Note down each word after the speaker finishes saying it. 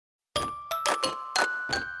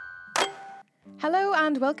Hello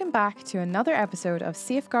and welcome back to another episode of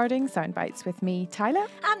Safeguarding Soundbites with me, Tyler.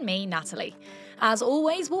 And me, Natalie. As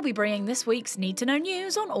always, we'll be bringing this week's need-to-know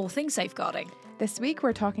news on all things safeguarding. This week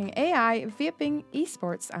we're talking AI, vaping,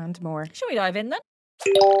 esports and more. Shall we dive in then?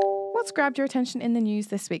 What's grabbed your attention in the news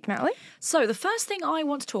this week, Natalie? So the first thing I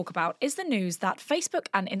want to talk about is the news that Facebook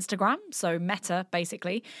and Instagram, so Meta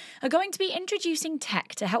basically, are going to be introducing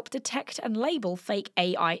tech to help detect and label fake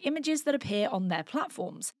AI images that appear on their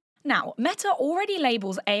platforms. Now, Meta already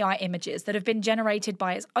labels AI images that have been generated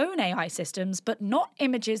by its own AI systems, but not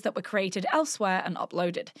images that were created elsewhere and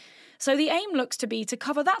uploaded. So the aim looks to be to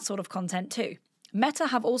cover that sort of content too. Meta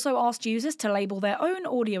have also asked users to label their own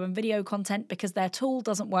audio and video content because their tool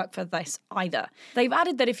doesn't work for this either. They've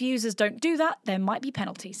added that if users don't do that, there might be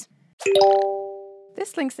penalties.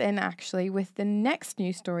 This links in actually with the next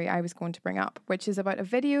news story I was going to bring up, which is about a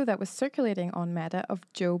video that was circulating on Meta of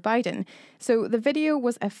Joe Biden. So the video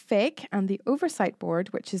was a fake, and the Oversight Board,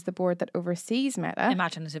 which is the board that oversees Meta...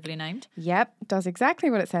 Imaginatively named. Yep, does exactly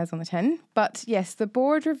what it says on the tin. But yes, the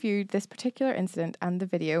board reviewed this particular incident and the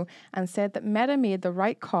video and said that Meta made the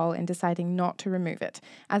right call in deciding not to remove it,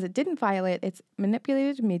 as it didn't violate its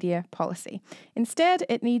manipulated media policy. Instead,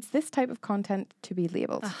 it needs this type of content to be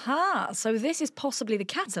labelled. Aha, so this is possibly the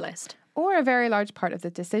catalyst. Or a very large part of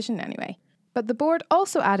the decision anyway. But the board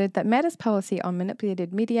also added that Meta's policy on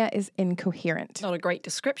manipulated media is incoherent. Not a great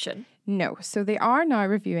description. No, so they are now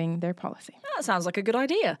reviewing their policy. That sounds like a good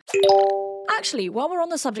idea. Actually, while we're on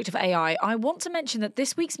the subject of AI, I want to mention that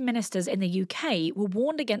this week's ministers in the UK were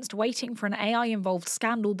warned against waiting for an AI-involved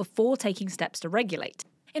scandal before taking steps to regulate.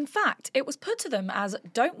 In fact, it was put to them as,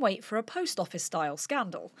 don't wait for a post office-style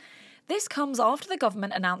scandal. This comes after the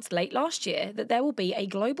government announced late last year that there will be a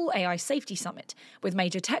global AI safety summit, with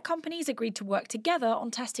major tech companies agreed to work together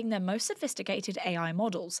on testing their most sophisticated AI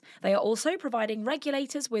models. They are also providing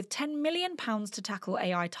regulators with £10 million to tackle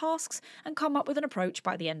AI tasks and come up with an approach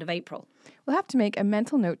by the end of April. We'll have to make a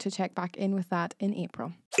mental note to check back in with that in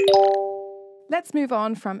April. Let's move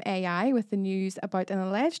on from AI with the news about an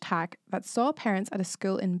alleged hack that saw parents at a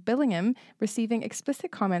school in Billingham receiving explicit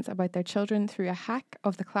comments about their children through a hack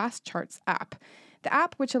of the Class Charts app. The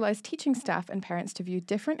app, which allows teaching staff and parents to view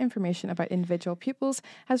different information about individual pupils,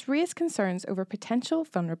 has raised concerns over potential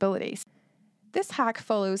vulnerabilities. This hack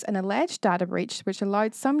follows an alleged data breach which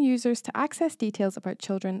allowed some users to access details about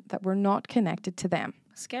children that were not connected to them.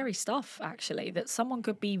 Scary stuff, actually, that someone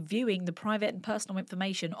could be viewing the private and personal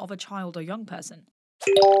information of a child or young person.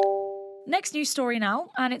 Next news story now,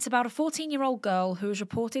 and it's about a 14-year-old girl who has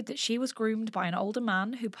reported that she was groomed by an older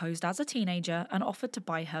man who posed as a teenager and offered to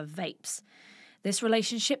buy her vapes. This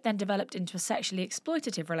relationship then developed into a sexually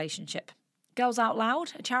exploitative relationship. Girls Out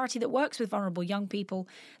Loud, a charity that works with vulnerable young people,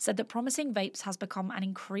 said that promising vapes has become an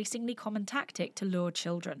increasingly common tactic to lure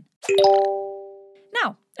children.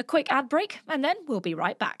 Now, a quick ad break, and then we'll be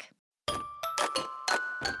right back.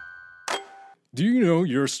 Do you know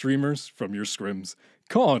your streamers from your scrims,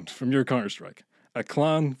 COD from your Counter-Strike, a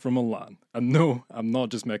clan from a LAN? And no, I'm not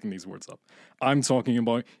just making these words up. I'm talking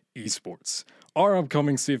about esports. Our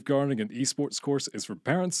upcoming Safeguarding and Esports course is for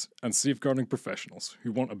parents and safeguarding professionals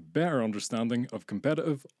who want a better understanding of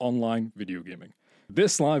competitive online video gaming.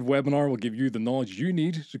 This live webinar will give you the knowledge you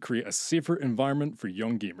need to create a safer environment for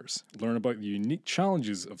young gamers, learn about the unique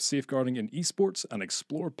challenges of safeguarding in esports, and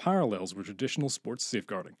explore parallels with traditional sports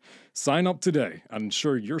safeguarding. Sign up today and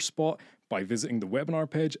ensure your spot by visiting the webinar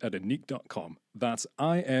page at INEQE.com. That's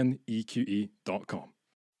INEQE.com.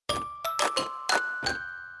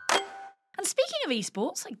 And speaking of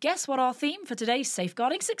esports, guess what our theme for today's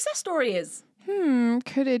safeguarding success story is?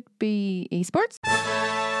 Could it be esports?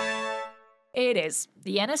 It is.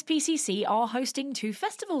 The NSPCC are hosting 2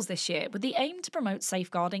 festivals this year with the aim to promote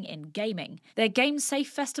safeguarding in gaming. Their Game Safe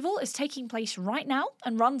Festival is taking place right now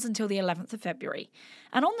and runs until the 11th of February.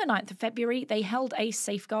 And on the 9th of February, they held a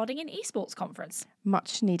Safeguarding in Esports conference.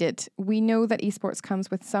 Much needed. We know that esports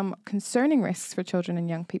comes with some concerning risks for children and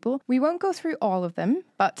young people. We won't go through all of them,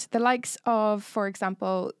 but the likes of, for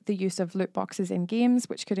example, the use of loot boxes in games,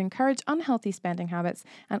 which could encourage unhealthy spending habits,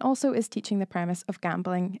 and also is teaching the premise of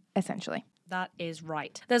gambling, essentially. That is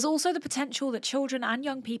right. There's also the potential that children and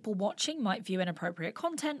young people watching might view inappropriate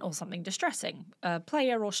content or something distressing. A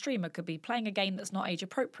player or streamer could be playing a game that's not age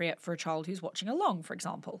appropriate for a child who's watching along, for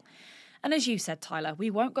example. And as you said, Tyler, we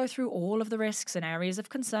won't go through all of the risks and areas of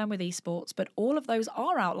concern with esports, but all of those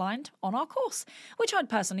are outlined on our course, which I'd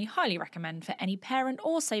personally highly recommend for any parent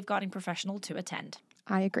or safeguarding professional to attend.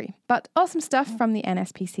 I agree. But awesome stuff from the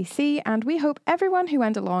NSPCC, and we hope everyone who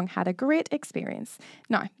went along had a great experience.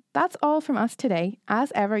 Now, That's all from us today.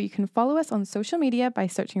 As ever, you can follow us on social media by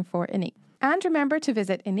searching for INEQE. And remember to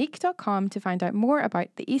visit INEQE.com to find out more about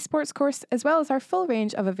the esports course, as well as our full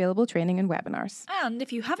range of available training and webinars. And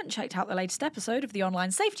if you haven't checked out the latest episode of the Online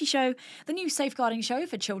Safety Show, the new safeguarding show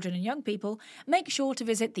for children and young people, make sure to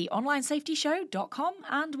visit theonlinesafetyshow.com,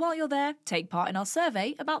 and while you're there, take part in our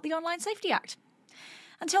survey about the Online Safety Act.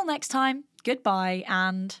 Until next time, goodbye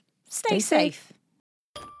and stay safe.